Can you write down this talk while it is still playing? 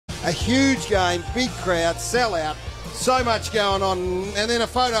A huge game, big crowd, sell out. So much going on, and then a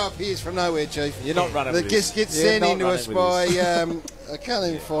photo appears from nowhere, Chief. You're not running with this. That gets sent into us by, I can't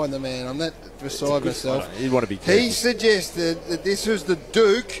even find the man. I'm that beside myself. You want to be careful. He suggested that this was the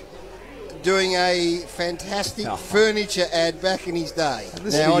Duke doing a fantastic furniture ad back in his day.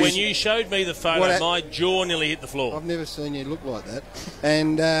 Now, when you showed me the photo, my jaw nearly hit the floor. I've never seen you look like that.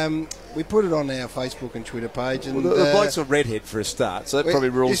 And we put it on our Facebook and Twitter page. And the bloke's a redhead for a start, so that probably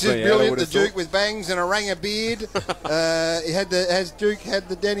rules me out. This is brilliant. The Duke with bangs and a ranger beard. Has Duke had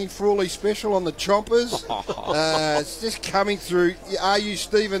the Danny Frawley special on the chompers? It's just coming through. Are you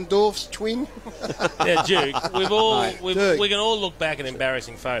Stephen Dorff's twin? Yeah, Duke. We can all look back at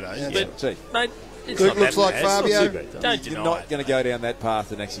embarrassing photos, but mate, it's Duke not looks that like bad. Fabio. Don't deny You're not going to go down that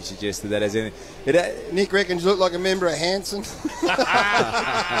path and actually suggest that that has anything. Nick reckons you look like a member of Hanson.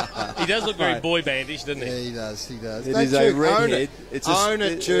 He does look very boy bandish, doesn't he? Yeah, he does. He does. It is a redhead. It's a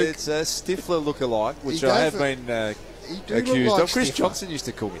Stifler lookalike, which I have been accused of. Chris Johnson used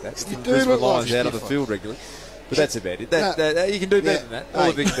to call me that. You do Brisbane look like Lions out on the field regularly. But that's about it. You can do better than that. All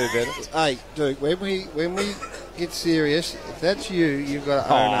of you can do better. Hey, Duke, when we get serious, if that's you, you've got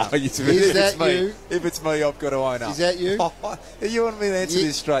to own up. Is that you? If it's me, I've got to own up. Is that you? You want me to answer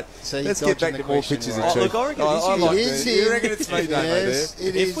this straight? Let's get back to more pictures of Chief. Look, I reckon it is him. You reckon it's me, don't Yes,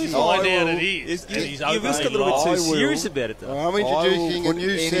 it is. If we find out it is, and he's You risk a little bit too serious about it, though. I'm introducing a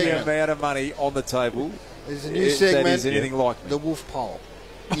new any segment. amount of money on the table. There's a new segment. That is anything like me. The Wolfpoll.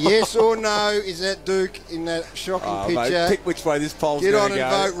 Yes or no, is that Duke in that shocking picture? Mate, pick which way this poll's Get going on to go.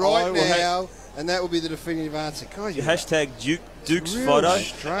 and vote right now, and that will be the definitive answer. God, Hashtag Duke's real photo.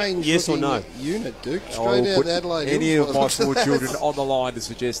 strange Yes or no? Unit, Duke. I Straight will out put of Adelaide. any Hills. of my 4 children on the line to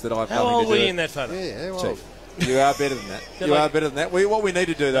suggest that I've How nothing old to were do. you in that photo? Yeah, how old? Chief, you are better than that. You are better than that. What we need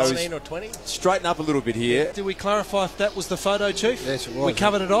to do, though, 19 is or 20? straighten up a little bit here. Did we clarify if that was the photo, Chief? Yes, it was. We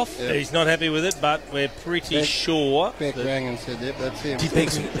covered it off? Yeah. He's not happy with it, but we're pretty sure. Beck rang and said, yep, that's him.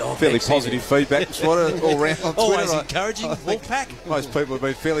 Fairly positive feedback, Swatter, all round on Twitter. Always encouraging. Wolfpack. Most people have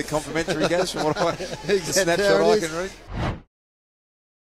been fairly complimentary, guys, from what I snapshot how I it can is. read.